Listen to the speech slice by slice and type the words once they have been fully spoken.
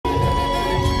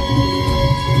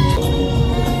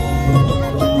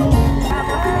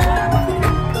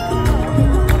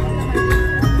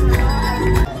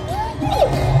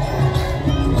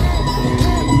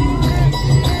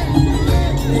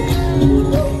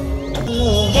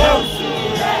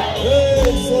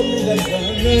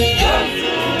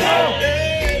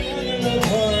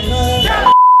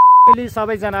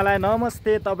सबैजनालाई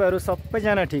नमस्ते। तपाईहरु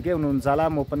सबैजना ठिकै हुनुहुन्छ होला,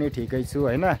 म पनि ठिकै छु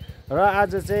हैन। र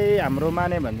आज चाहिँ हाम्रो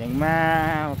माने भन्ज्याङमा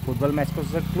फुटबल म्याचको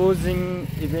क्लोजिङ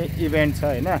इभेन्ट छ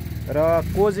हैन। र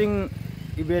क्लोजिङ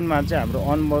इभेन्टमा चाहिँ हाम्रो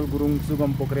अनमोल गुरुङ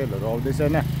सुगम पोखरेलहरु आउँदैछ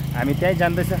हैन। हामी त्यही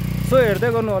जान्दैछ, सो हेर्दै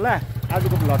गर्नु होला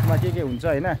आजको भ्लगमा के हुन्छ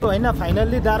हैन। हैन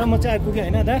फाइनल्ली दारो म चाहिँ आइपुगे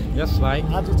हैन दा। यस भाइ,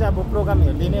 आज चाहिँ अब प्रोग्राम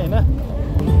हेर्दिने हैन।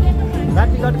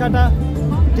 टिकट काटा,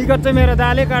 टिकट चाहिँ मेरो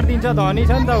दाले काट्दिन्छ, धनी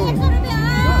छ नि त उ।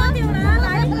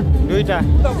 दुईटा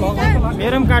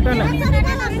मेरो पनि काट न।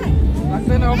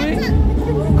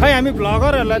 खै हामी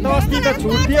भ्लगरहरूलाई त अस्ति त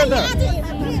छुट दियो त,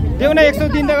 देऊ न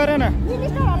 100 दिँदै गर न।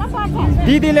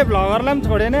 दिदीले भ्लगरलाई पनि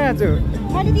छोडेन आज।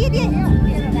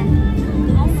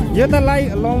 यो त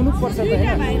लाउनु पर्छ त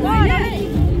हैन।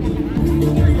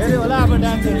 हेर्यो होला अब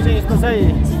डान्सहरू चाहिँ यस्तो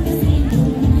चाहिँ।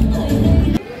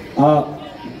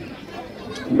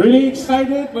 Really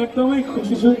excited, but एकदमै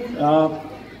खुसी छु।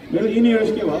 मेरो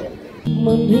इनियर्स के भयो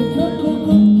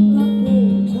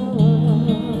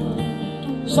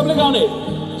सबले गाउने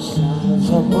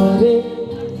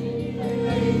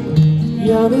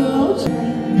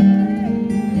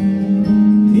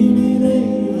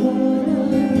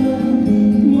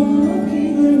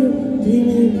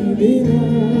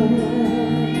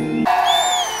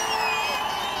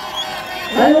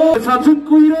जुन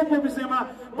कुहिरोको विषयमा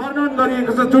वर्णन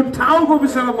गरिएको छ, जुन ठाउँको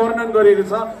विषयमा वर्णन गरिएको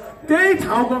छ, त्यही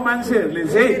ठाउँको मान्छेहरूले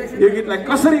चाहिँ यो गीतलाई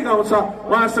कसरी गाउँछ,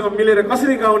 उहाँसँग मिलेर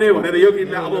कसरी गाउने भनेर यो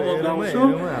गीतलाई अब म गाउँछु।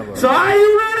 So are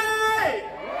you ready?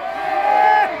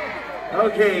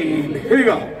 Okay, here we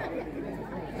go.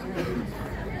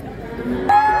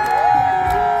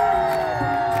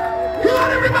 Come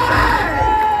on everybody!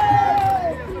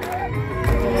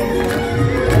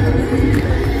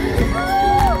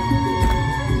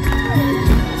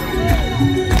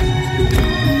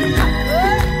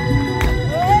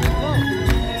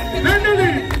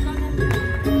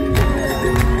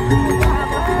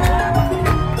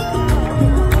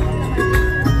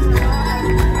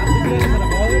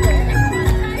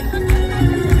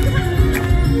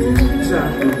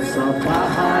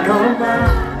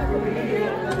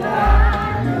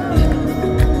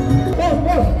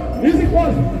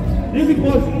 Music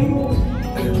was.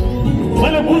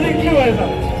 मैले बुझेँ के भएछ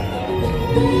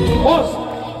बस,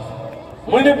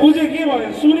 मैले बुझेँ के भने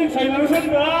सुनेको छैन रहेछ नि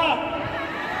त।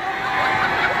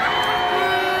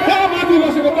 कहाँ माथि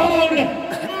बसेको तलाउने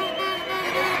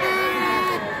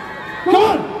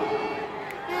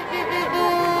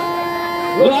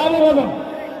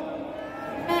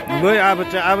अब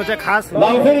चाहिँ खास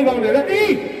फेरि गाउने रेडी।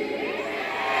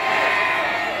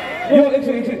 यो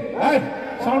एकछिन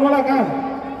साउन्डवाला कहाँ?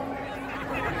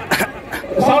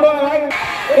 साउन्डवाला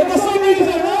यता सब रेडी छ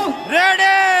न?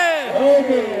 रेडी।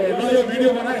 ओके, ल यो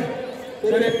भिडियो बनाए।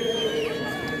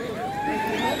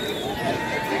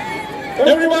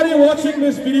 Everybody watching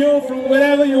this video from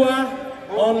wherever you are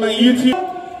on my YouTube.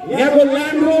 यहाँको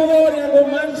Land Rover, यहाँको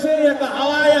मान्छे, यहाँको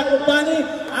हावा, यहाँको पानी,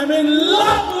 I'm in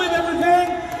love with everything.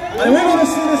 And we're going to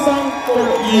sing this song for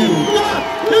you. Come on,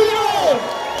 here we go.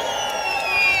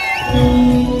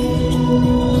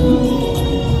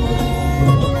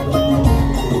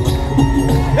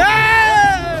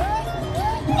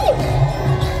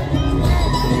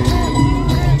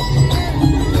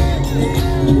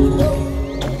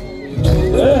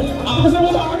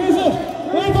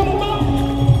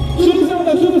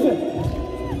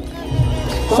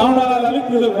 साउन्डवालालाई अलिक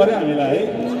प्रयोग गरे हामीलाई है।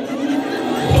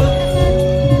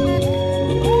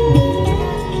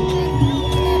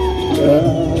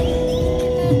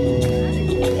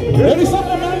 रेडी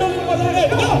सबले म्यान्डोलिन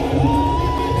बजाएर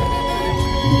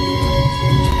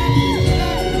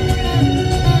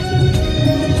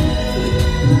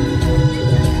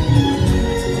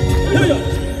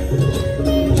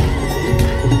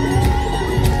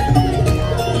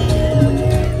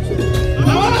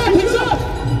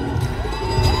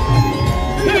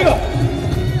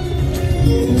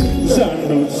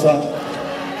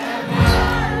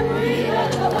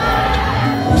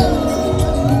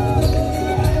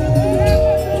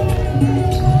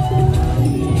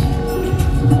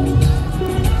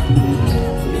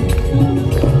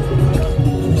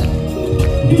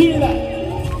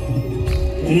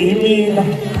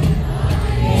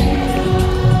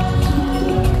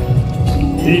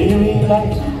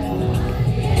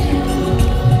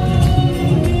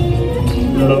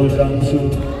लौ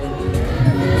जान्छु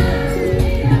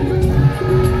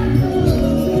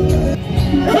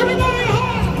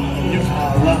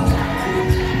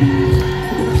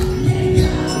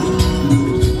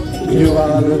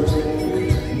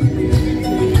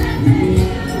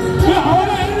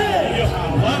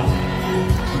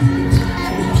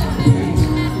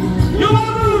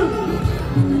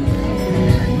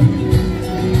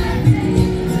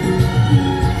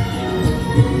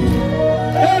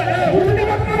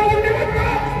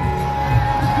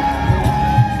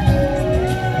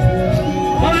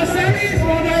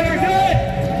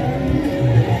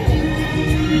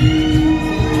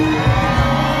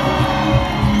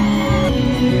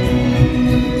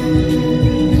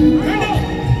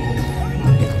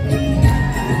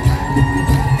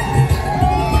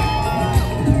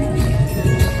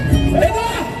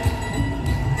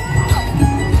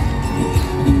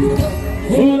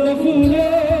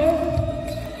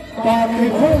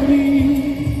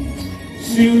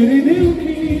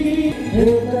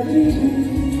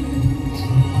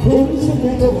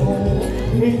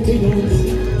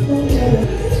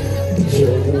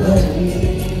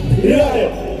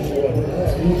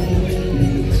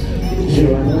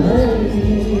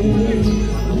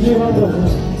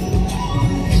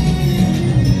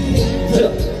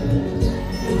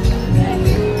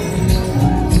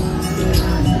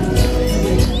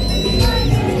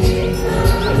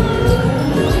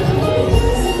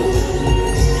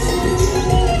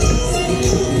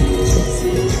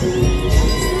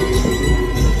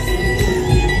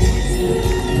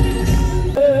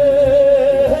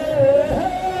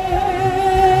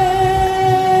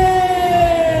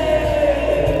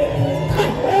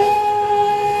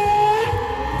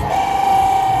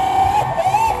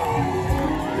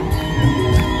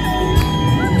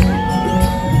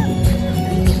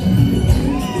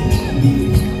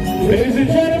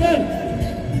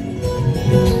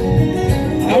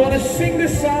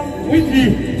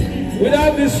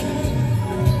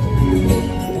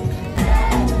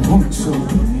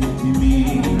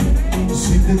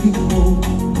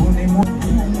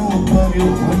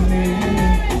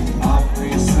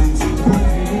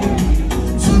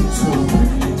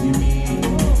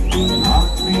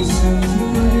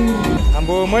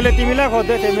मैले तिमीलाई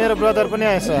खोज्दै थिएँ मेरो ब्रदर पनि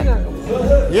आएछ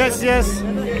यस यस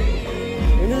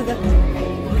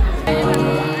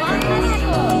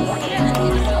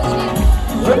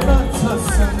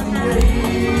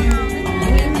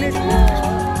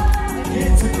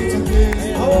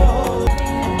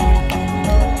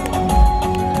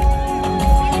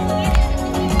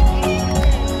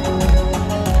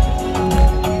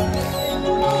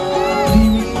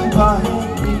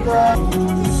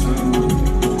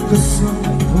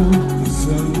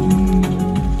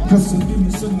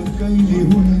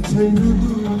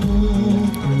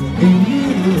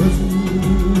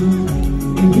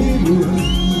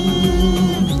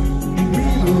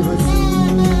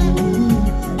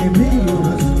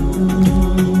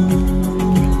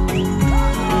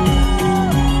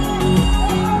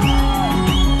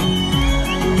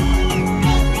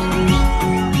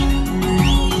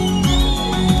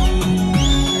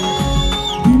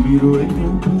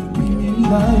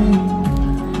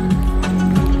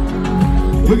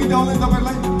Begitu oleh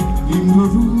तपाईलाई तिम्रो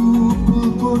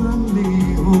रूपको रङले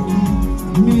हो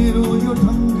मेरो यो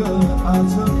ढङ्ग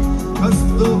आज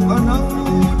कस्तो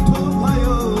अनौठो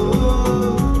भयो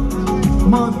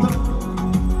म त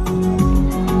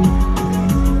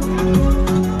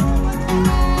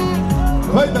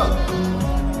होइन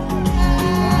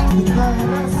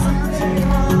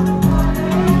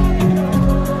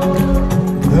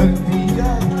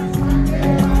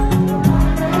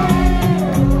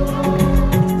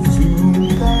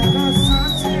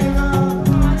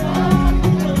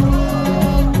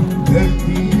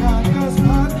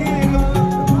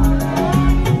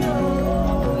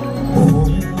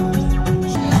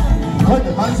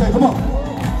Come on.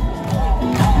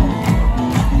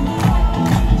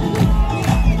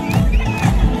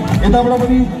 यताबाट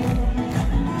पनि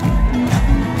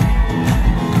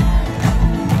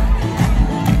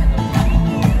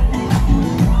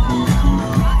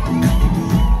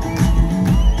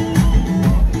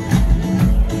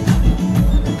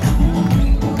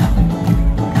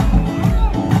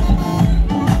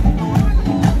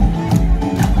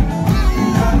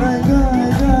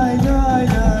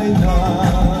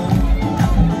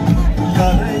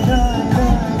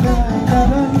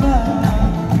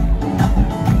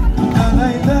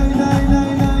like that.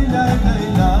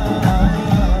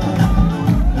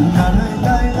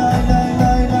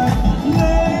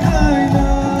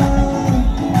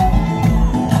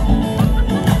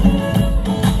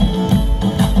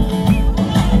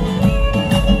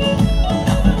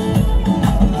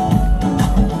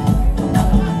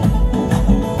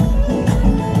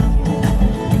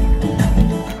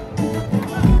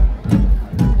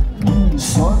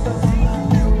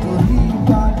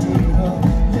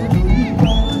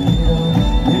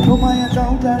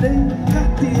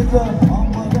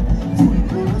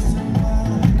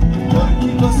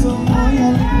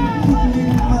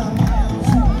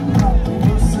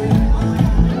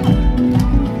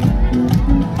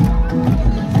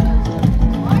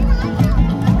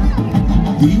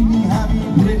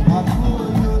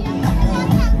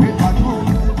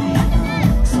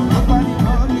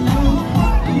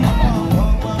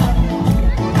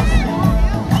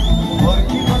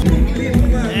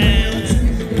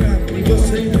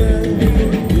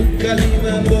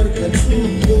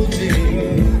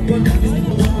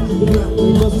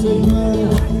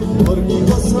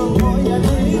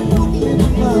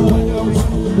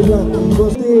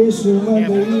 देशमा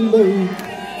दैलै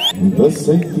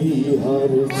दसैँ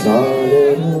तिहार चाड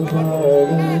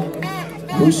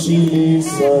खुसीले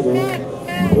सारा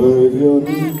भर्यो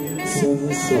नि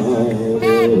संसार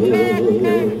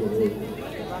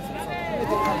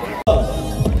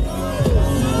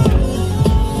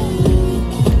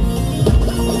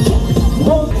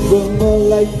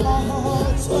मलाई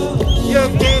यो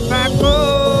के भएको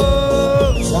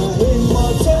चाहे म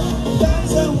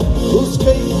जान्छौँ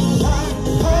उसकै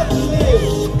हातले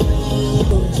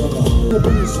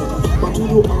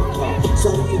पाठुरो आँखा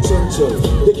साह्रै चञ्चल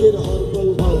देखेर हरपल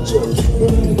हलचल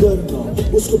प्रेम गर्न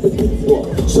उसको व्यक्तित्व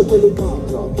सबैले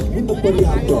मात्र हुन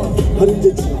पर्याप्त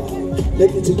हरिन्छ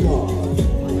लेकिन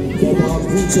प्रभाव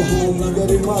हुन्छ हाल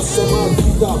नगरेमा समाज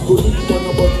किताबको रित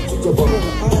नबनिन्छ जब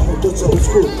आउँदछ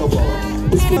उसको तब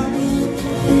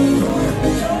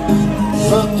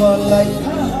मलाई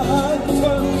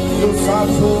यो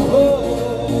साथो हो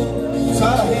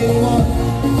चाहे म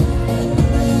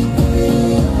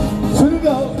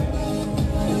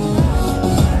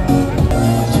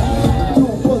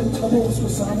उसको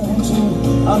सानो हुन्छु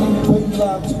अनि पहिला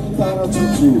तारा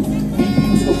छुन्छु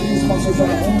उसको बिचमा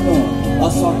सजाय आउन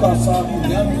आशाका साथ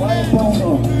ध्यान पाए पाउन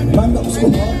मान्दा उसको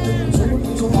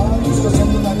उसको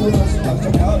सम्झनाको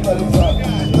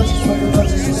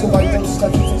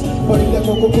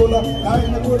पहिलाको कोला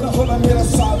आएन कोला होला मेरा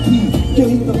साथी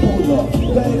केही त बोल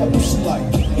गएर उसलाई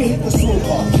केही त सोध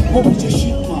म पछि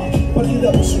शीतमा पहिला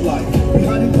उसलाई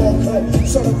बिहानी पख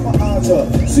सडकमा आज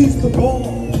Seize the ball.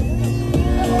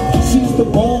 Seize the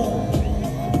ball.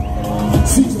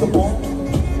 Seize the ball.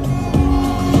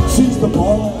 Seize the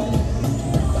ball.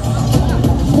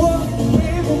 What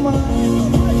people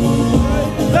mind?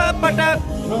 The patak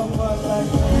from my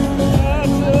life.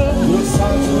 Your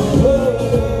sounds of love.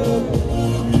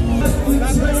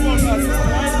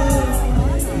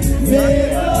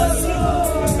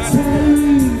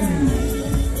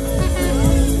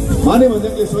 माने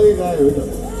भन्ज्याङले सही गायो हो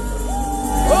त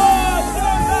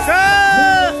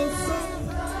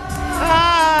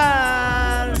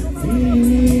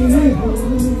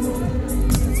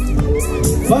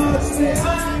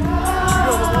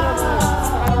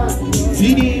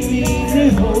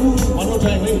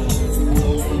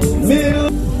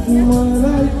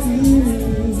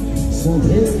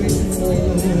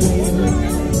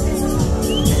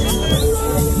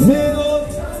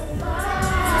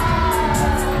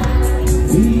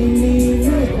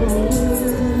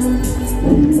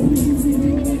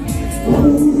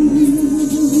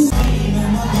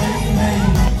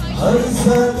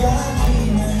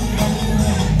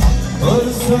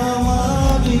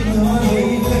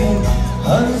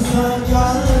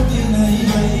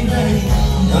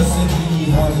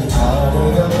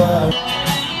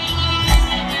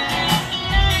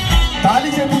ताली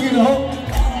चाहिँ पुगिनु हो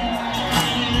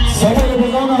सबैले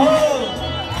बजाउनु हो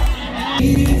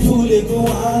फुलेको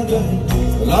आँगन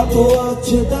रातो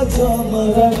अक्षता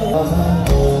चमरा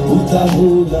उता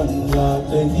हुलङ्गा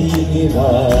तिमी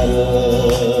भार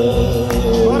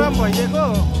गरम भइदिएको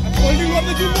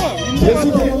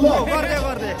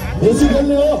बेसी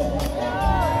खेल्ने हो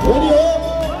हो नि हो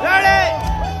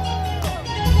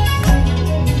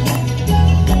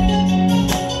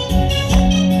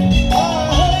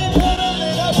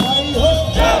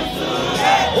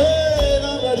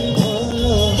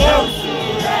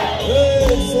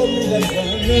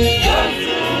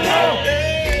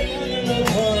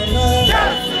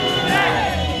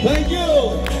Thank you.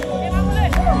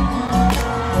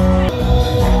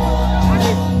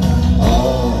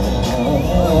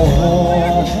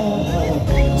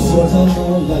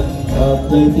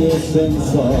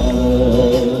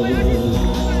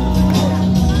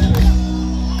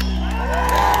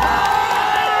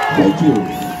 Thank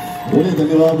you. धेरै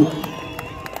धन्यवाद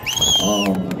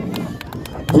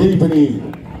फेरि पनि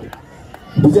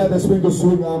विजयादशमीको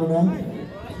शुभकामना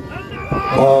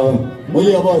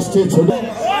मैले अब स्टेज छोड्दा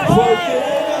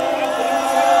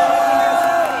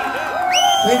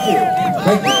थ्याङ्क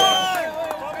यू